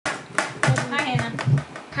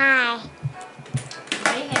Hi.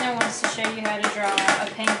 Today Hannah wants to show you how to draw a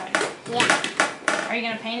penguin. Yeah. Are you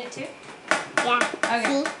going to paint it too? Yeah. Okay.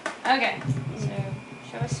 See? Okay. So,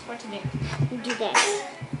 show us what to do. You do this.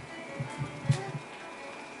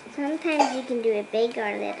 Sometimes you can do it big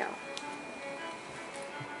or little.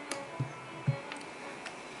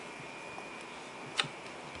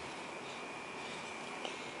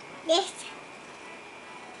 This.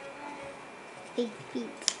 Big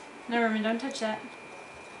feet. No, Roman, don't touch that.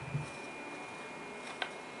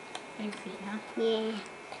 Big feet, huh? Yeah.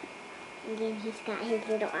 And then he's got his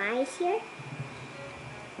little eyes here.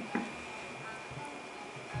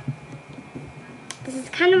 This is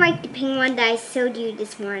kind of like the penguin that I showed you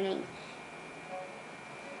this morning.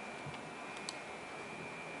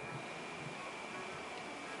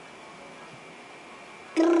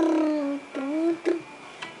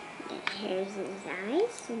 Here's his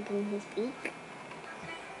eyes and then his beak.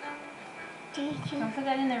 Don't put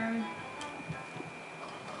that in there, Roman.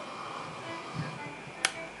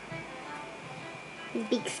 His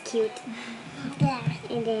beak's cute.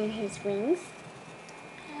 And then his wings.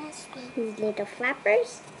 His little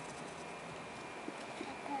flappers.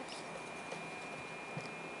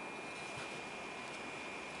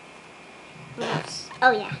 What else?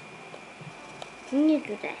 Oh yeah. Can you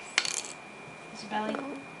do this? His belly.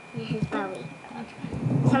 Yeah, his belly.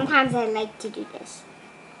 Okay. Sometimes I like to do this.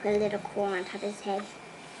 Put a little coal on top of his head.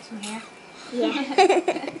 Some hair. Yeah.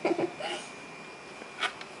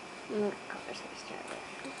 What colors I start with?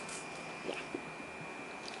 Yeah.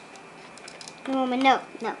 No, no,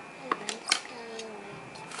 no.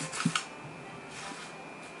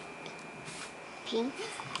 Pink.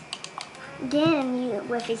 Then you,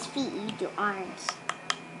 with his feet, you do arms.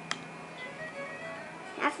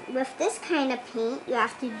 With this kind of paint, you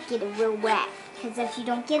have to get it real wet. Because if you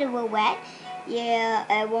don't get it real wet,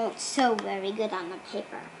 it won't sew very good on the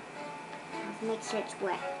paper. Make sure it's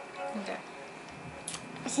wet. Okay.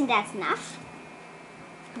 I think that's enough.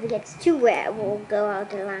 If it gets too wet, it will go out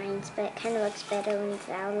the lines, but it kind of looks better when it's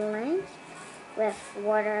out of the lines with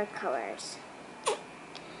watercolors.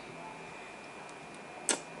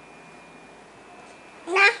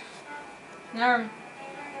 Nah. No, Roman.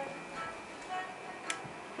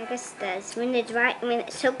 I guess it does. When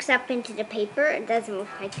it soaks up into the paper, it doesn't look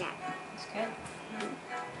like that. That's good.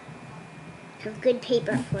 Have good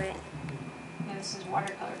paper for it. Yeah, this is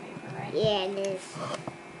watercolor paper, right? Yeah, it is.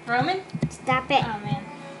 Roman? Stop it. Oh, man.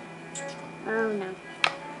 Oh no.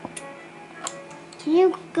 Can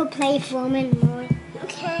you go play with Roman more?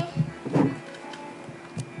 Okay.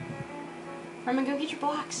 Roman, go get your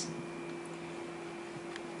blocks.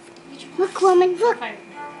 Get your Look, Roman, look. Fire.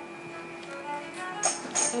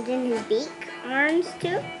 And then his beak, arms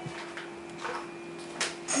too.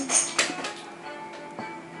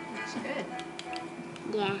 Looks good.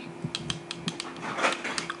 Yeah.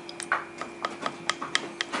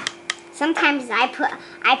 Sometimes I put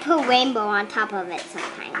rainbow on top of it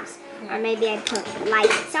sometimes. Yeah. Or maybe I put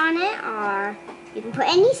lights on it, or you can put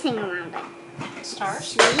anything around it. Stars?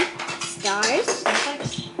 See? Stars.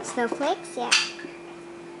 Snowflakes? Snowflakes, yeah.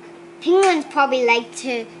 Penguins probably like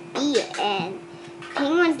to be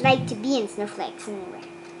in snowflakes anyway.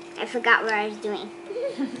 I forgot what I was doing.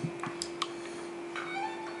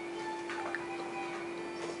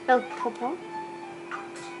 Oh, purple.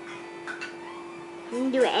 You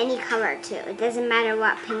can do it any color too. It doesn't matter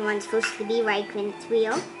what penguin's supposed to be like when it's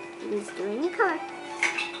real. You can just do any color.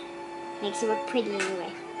 Makes it look pretty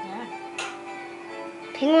anyway. Yeah.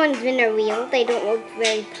 Penguins, when they're real, they don't look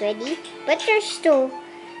very pretty, but they're still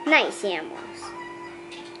nice animals.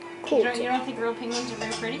 Cool. You don't think real penguins are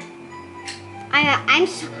very pretty? I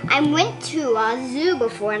went to a zoo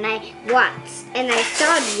before and I watched and I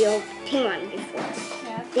saw real penguins before.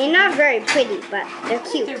 Yeah. They're not very pretty, but they're I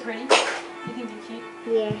think cute. they're pretty. You think they're cute?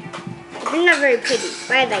 Yeah. They're not very pretty,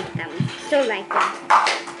 but I like them. Still like them.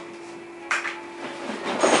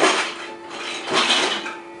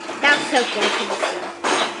 That's so good.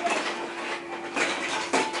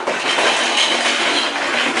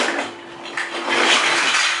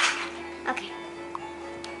 Okay.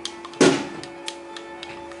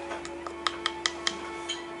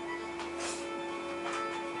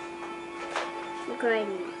 Look right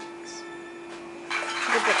next.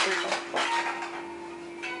 Look at that.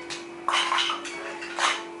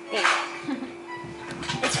 There.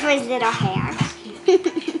 It's for his little hair.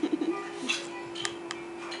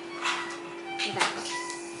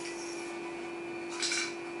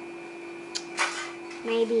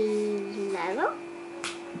 Maybe yellow?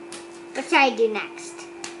 What should I do next?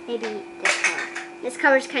 Maybe this color. This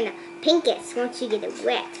color's kind of pinkish once you get it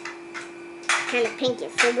wet. Kind of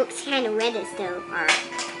pinkish, so it looks kind of reddish though. Or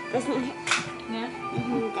Doesn't it? Yeah.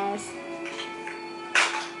 It does.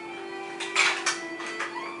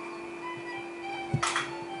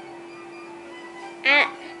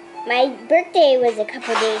 My birthday was a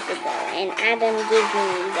couple days ago, and Adam gave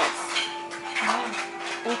me this. Oh.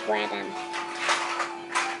 Thank you, Adam.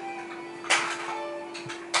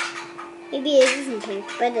 Maybe it isn't pink,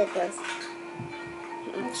 but it was.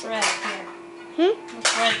 Looks red up here. Hmm?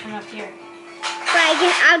 Looks red from up here. But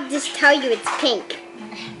I'll just tell you it's pink.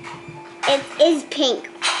 It is pink,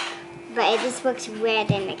 but it just looks red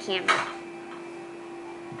in the camera.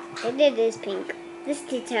 But it is pink. Just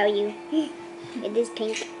to tell you, it is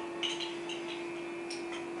pink.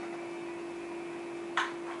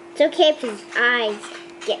 It's okay if his eyes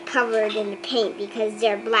get covered in the paint because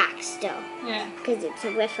they're black still. Yeah. Because it's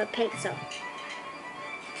with a pencil.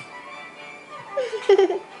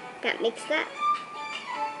 Got mixed up.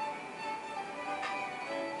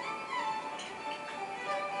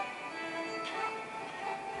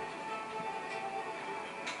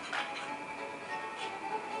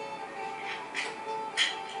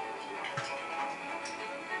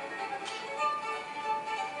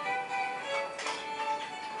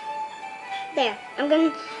 There. I'm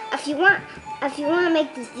gonna. If you want to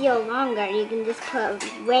make this deal longer, you can just put a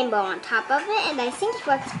rainbow on top of it, and I think it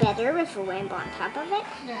works better with a rainbow on top of it.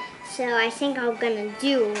 Yeah. So I think I'm gonna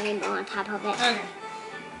do a rainbow on top of it. Okay.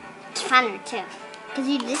 It's funner too, because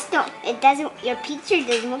you just don't. It doesn't. Your picture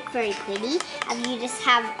doesn't look very pretty if you just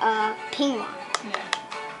have a penguin. Yeah.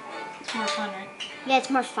 It's more fun, right? Yeah, it's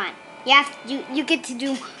more fun. You get to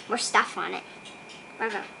do more stuff on it.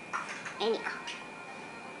 Whatever. Anyhow.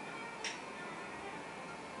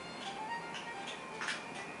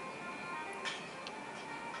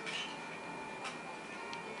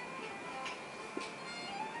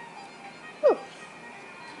 Whew.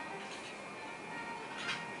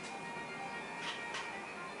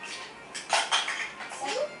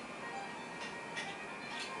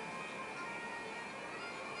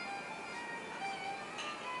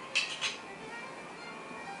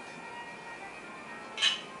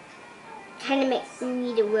 Kind of makes me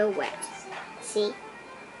need it real wet. See?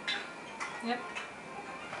 Yep.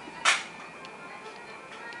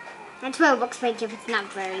 That's what it looks like if it's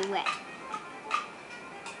not very wet.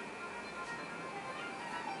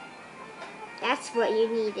 That's what you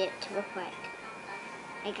need it to look like.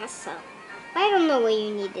 I guess so. But I don't know what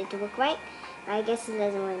you need it to look like, but I guess it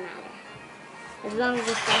doesn't really matter. As long as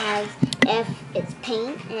if it's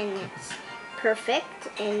paint and it's perfect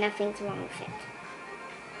and nothing's wrong with it.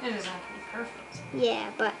 It doesn't have to be perfect. Yeah,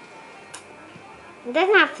 but it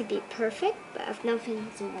doesn't have to be perfect, but if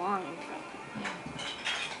nothing's wrong with it. Yeah.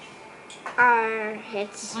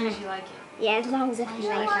 It's As long as you like it. yeah, as long as As long as you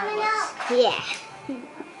you like like how it looks. it. Yeah.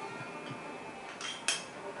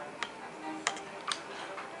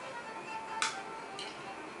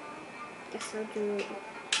 Guess I'll do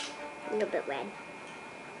a little bit red.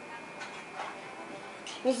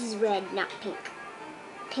 This is red, not pink.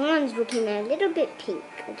 Penguin's looking a little bit pink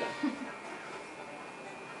again.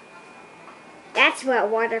 That's what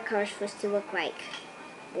watercolor is supposed to look like.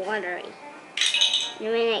 Watery. And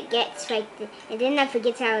when it gets like this, and then if it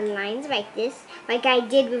gets out of lines like this, like I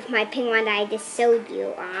did with my penguin that I just showed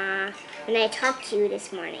you when I talked to you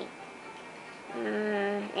this morning.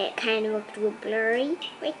 It kind of looked a little blurry,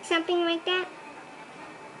 like something like that.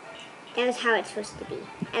 That was how it's supposed to be.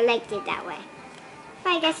 I liked it that way.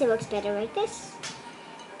 But I guess it looks better like this.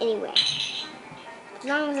 Anyway, as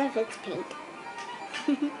long as if it's pink.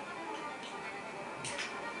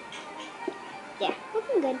 Yeah,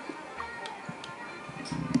 looking good.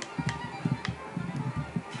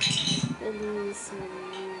 Maybe some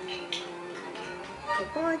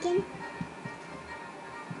purple again.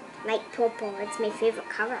 Light purple, it's my favorite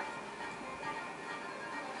color.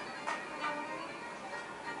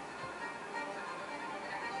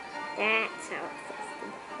 That's how it's supposed to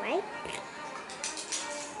look like.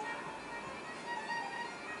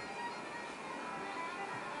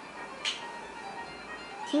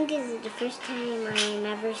 I think this is the first time I'm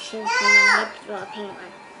ever seen someone make draw a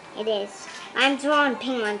penguin. It is. I'm drawing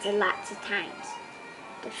penguins lots of times.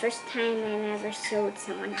 The first time I ever showed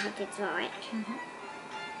someone how to draw it.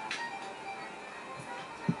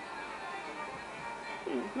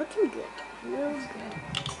 Looking good. Real good.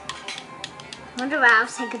 Wonder what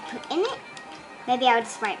else I could put in it. Maybe I would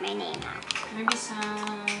just write my name out. Maybe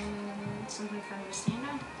something for him to stand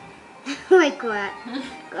on. Like what?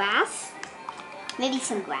 Grass? Maybe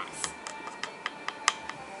some grass.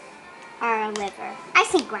 Or a liver. I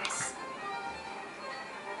think grass.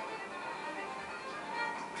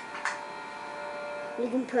 You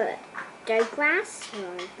can put dark grass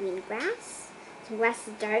or green grass. Some grass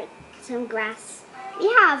is dark. Some grass. We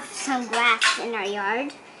have some grass in our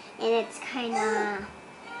yard, and it's kind of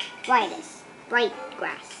bright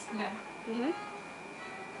grass. Yeah.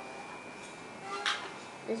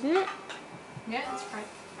 Isn't it? Yeah, it's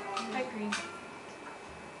bright green.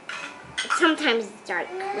 Sometimes it's dark.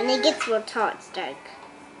 When it gets real tall, it's dark.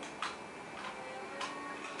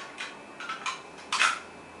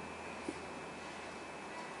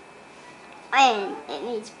 And it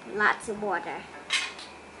needs lots of water.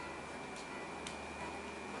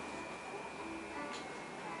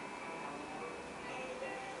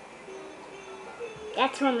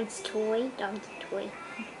 That's Roman's toy, dog's toy.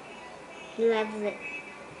 He loves it.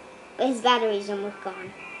 But his battery's almost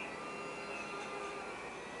gone.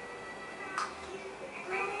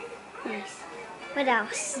 Nice. What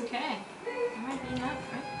else? Okay. That might be enough,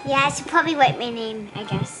 right? Yeah, I should probably write my name, I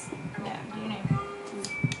guess. Yeah, do your name.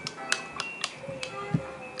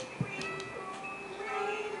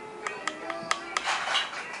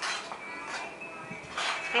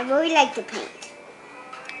 I really like to paint.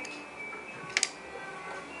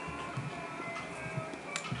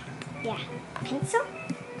 Yeah, pencil.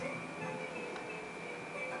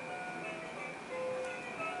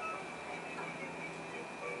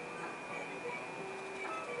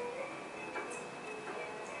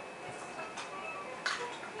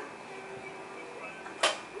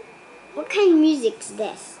 What kind of music's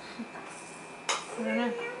this? I don't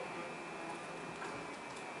know.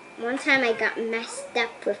 One time I got messed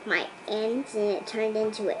up with my N's and it turned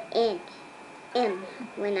into an M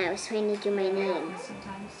when I was trying to do my name.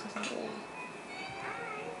 Sometimes, doesn't it? Yeah.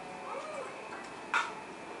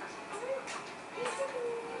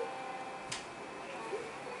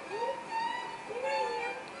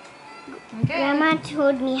 Okay. Grandma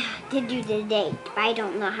told me how to do the date, but I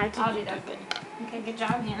don't know how to I'll do do the that. date. Okay, good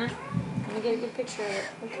job, Hannah. Let me get a good picture of it.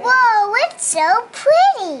 Okay. Whoa, it's so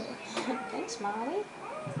pretty! Thanks, Molly.